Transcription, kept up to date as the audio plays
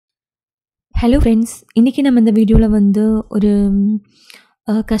Hello friends, இன்றைக்கி நம்ம இந்த வீடியோவில் வந்து ஒரு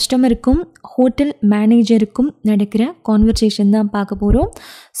கஸ்டமருக்கும் ஹோட்டல் மேனேஜருக்கும் நடக்கிற கான்வர்சேஷன் தான் பார்க்க போகிறோம்.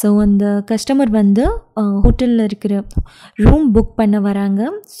 ஸோ அந்த கஸ்டமர் வந்து ஹோட்டலில் இருக்கிற ரூம் புக் பண்ண வராங்க.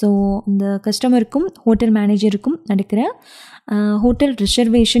 ஸோ அந்த கஸ்டமருக்கும் ஹோட்டல் மேனேஜருக்கும் நடக்கிற ஹோட்டல்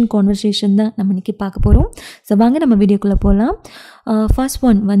ரிசர்வேஷன் கான்வர்சேஷன் தான் நம்ம இன்றைக்கி பார்க்க போகிறோம். ஸோ வாங்க நம்ம வீடியோக்குள்ளே போகலாம். ஃபர்ஸ்ட்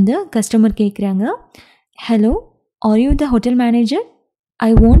ஒன் வந்து கஸ்டமர் கேட்குறாங்க, hello, are you the hotel manager?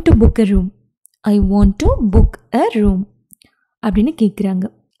 I want to book a room அப்படின்னு கேட்குறாங்க.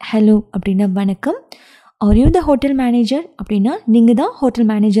 ஹலோ அப்படின்னா வணக்கம், are you the hotel manager அப்படின்னா நீங்கள் தான் ஹோட்டல்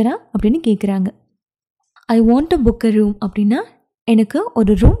மேனேஜரா அப்படின்னு கேட்குறாங்க. I want to book a room அப்படின்னா எனக்கு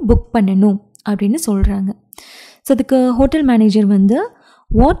ஒரு ரூம் புக் பண்ணணும் அப்படின்னு சொல்கிறாங்க. ஸோ அதுக்கு ஹோட்டல் மேனேஜர் வந்து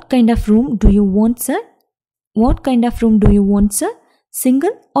what kind of room to you want sir,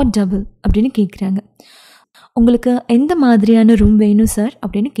 single or double அப்படின்னு கேட்குறாங்க. உங்களுக்கு எந்த மாதிரியான ரூம் வேணும் சார்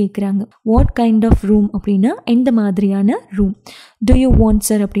அப்படின்னு கேட்குறாங்க. வாட் கைண்ட் ஆஃப் ரூம் அப்படின்னா எந்த மாதிரியான room, to you want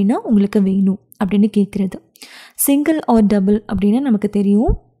sir அப்படின்னா உங்களுக்கு வேணும் அப்படின்னு கேட்குறது. சிங்கிள் ஆர் டபுள் அப்படின்னா நமக்கு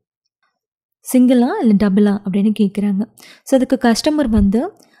தெரியும், சிங்கிளா இல்லை டபுளா அப்படின்னு கேட்குறாங்க. ஸோ அதுக்கு கஸ்டமர் வந்து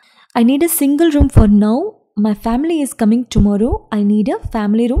I need a single room for now, my family is coming tomorrow, I need a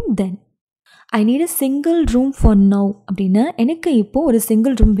family room then. I need a single room for now அப்படின்னா எனக்கு இப்போது ஒரு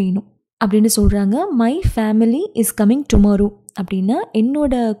சிங்கிள் ரூம் வேணும் அப்படின்னு சொல்கிறாங்க. My family is coming tomorrow அப்படின்னா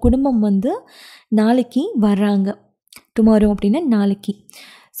என்னோட குடும்பம் வந்து நாளைக்கு வர்றாங்க. டுமாரோ அப்படின்னா நாளைக்கு.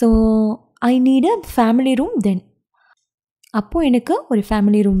 So I need a family room தென், அப்போது எனக்கு ஒரு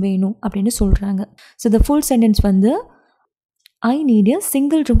ஃபேமிலி ரூம் வேணும் அப்படின்னு சொல்கிறாங்க. ஸோ த ஃபுல் சென்டென்ஸ் வந்து I need a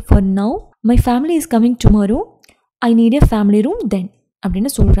single room for now, my family is coming tomorrow, I need a family room தென்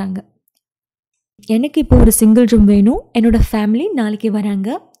அப்படின்னு சொல்கிறாங்க. எனக்கு இப்போ ஒரு சிங்கிள் ரூம் வேணும், என்னோடய ஃபேமிலி நாளைக்கு வராங்க,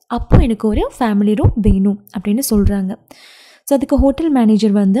 அப்போ எனக்கு ஒரு ஃபேமிலி ரூம் வேணும் அப்படின்னு சொல்கிறாங்க. ஸோ அதுக்கு ஹோட்டல்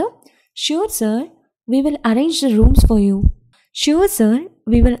மேனேஜர் வந்து sure sir, we will arrange the rooms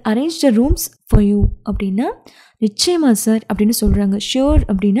for you அப்படின்னா நிச்சயமா சார் அப்படின்னு சொல்கிறாங்க. ஷியோர்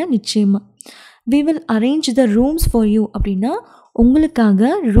அப்படின்னா நிச்சயமா, we will arrange the rooms for you அப்படின்னா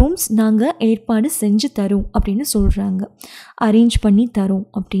உங்களுக்காக ரூம்ஸ் நாங்கள் ஏற்பாடு செஞ்சு தரோம் அப்படின்னு சொல்கிறாங்க. அரேஞ்ச் பண்ணி தரோம்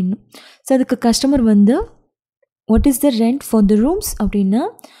அப்படின்னு. ஸோ அதுக்கு கஸ்டமர் வந்து what is the rent for the rooms அப்படின்னா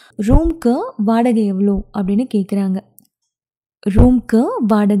ரூம்க்கு வாடகை எவ்வளோ அப்படின்னு கேட்குறாங்க.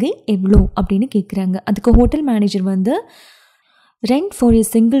 அதுக்கு ஹோட்டல் மேனேஜர் வந்து rent for a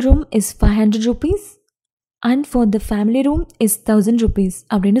single room is 500 rupees and for the family room is 1000 rupees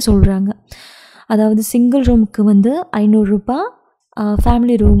அப்படின்னு சொல்கிறாங்க. அதாவது சிங்கிள் ரூமுக்கு வந்து 500 ரூபாய்,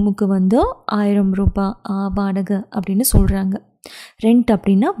 ஃபேமிலி ரூமுக்கு வந்து 1000 ரூபாய் வாடகை அப்படின்னு சொல்கிறாங்க. ரெண்ட்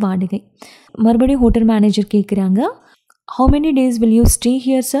அப்படின்னா வாடகை. மறுபடியும் ஹோட்டல் மேனேஜர் கேட்குறாங்க, how many days will you stay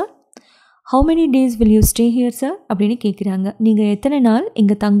here sir அப்படின்னு கேட்குறாங்க. நீங்கள் எத்தனை நாள்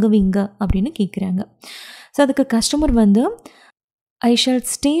இங்கே தங்குவீங்க அப்படின்னு கேட்குறாங்க. ஸோ அதுக்கு கஸ்டமர் வந்து I shall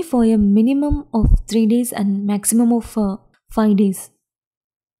stay for a minimum of 3 days and maximum of 5 days.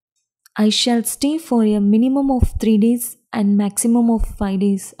 I shall stay for a minimum of 3 days and maximum of 5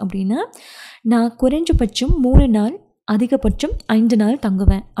 days அப்படின்னா நான் குறைஞ்சபட்சம் 3 நாள், அதிகபட்சம் 5 நாள்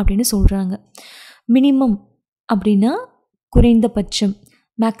தங்குவேன் அப்படின்னு சொல்கிறாங்க. மினிமம் அப்படின்னா குறைந்தபட்சம்,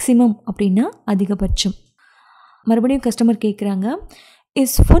 மேக்ஸிமம் அப்படின்னா அதிகபட்சம். மறுபடியும் கஸ்டமர் கேட்குறாங்க,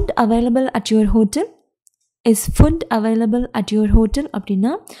 is food available at your hotel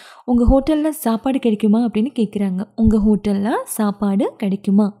அப்படின்னா உங்கள் ஹோட்டலில் சாப்பாடு கிடைக்குமா அப்படின்னு கேட்குறாங்க. உங்கள் ஹோட்டலில் சாப்பாடு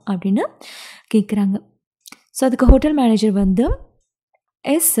கிடைக்குமா அப்படின்னு கேட்குறாங்க. ஸோ அதுக்கு ஹோட்டல் மேனேஜர் வந்து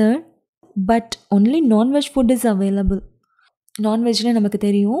yes sir, but only non veg food is available. நான்வெஜ்னால் நமக்கு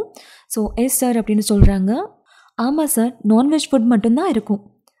தெரியும். ஸோ எஸ் சார் அப்படின்னு சொல்கிறாங்க. ஆமாம் சார், நான்வெஜ் ஃபுட் மட்டும்தான்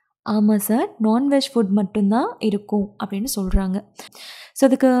இருக்கும் அப்படின்னு சொல்கிறாங்க. ஸோ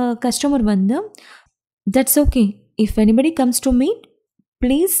அதுக்கு கஸ்டமர் வந்து that's okay, if anybody comes to meet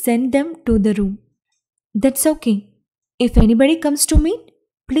please send them to the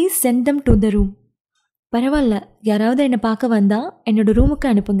room. பரவாயில்ல, யாராவது என்னை பார்க்க வந்தால் என்னோடய ரூமுக்கு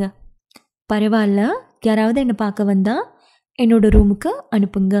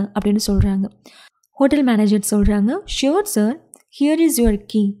அனுப்புங்க அப்படின்னு சொல்கிறாங்க. ஹோட்டல் மேனேஜர் சொல்கிறாங்க, sure sir, here is your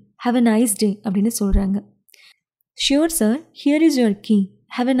key, have a nice day அப்படின்னு சொல்கிறாங்க.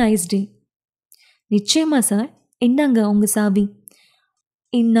 நிச்சயமா சார், இந்தாங்க உங்கள் சாவி,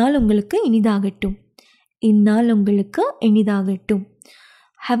 இந்நாள் உங்களுக்கு இனிதாகட்டும்.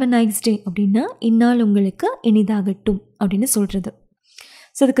 ஹாவ் அ நைஸ் டே அப்படின்னா இந்நாள் உங்களுக்கு இனிதாகட்டும் அப்படின்னு சொல்கிறது.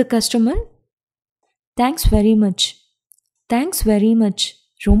 ஸோ அதுக்கு கஸ்டமர் தேங்க்ஸ் வெரி மச்,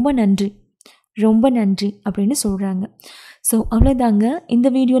 ரொம்ப நன்றி, ரொம்ப நன்றி அப்படின்னு சொல்கிறாங்க. ஸோ அவ்வளோதாங்க. இந்த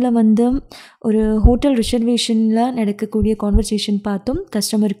வீடியோவில் வந்து ஒரு ஹோட்டல் ரிசர்வேஷனில் நடக்கக்கூடிய கான்வர்சேஷன் பார்த்தோம்.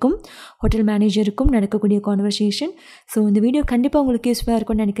 கஸ்டமருக்கும் ஹோட்டல் மேனேஜருக்கும் நடக்கக்கூடிய கான்வர்சேஷன். ஸோ இந்த வீடியோ கண்டிப்பாக உங்களுக்கு யூஸ்ஃபுல்லாக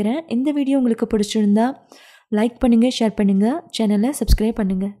இருக்கும்னு நினைக்கிறேன். இந்த வீடியோ உங்களுக்கு பிடிச்சிருந்தா லைக் பண்ணுங்கள், ஷேர் பண்ணுங்கள், சேனலை சப்ஸ்கிரைப்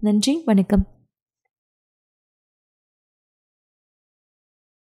பண்ணுங்கள். நன்றி, வணக்கம்.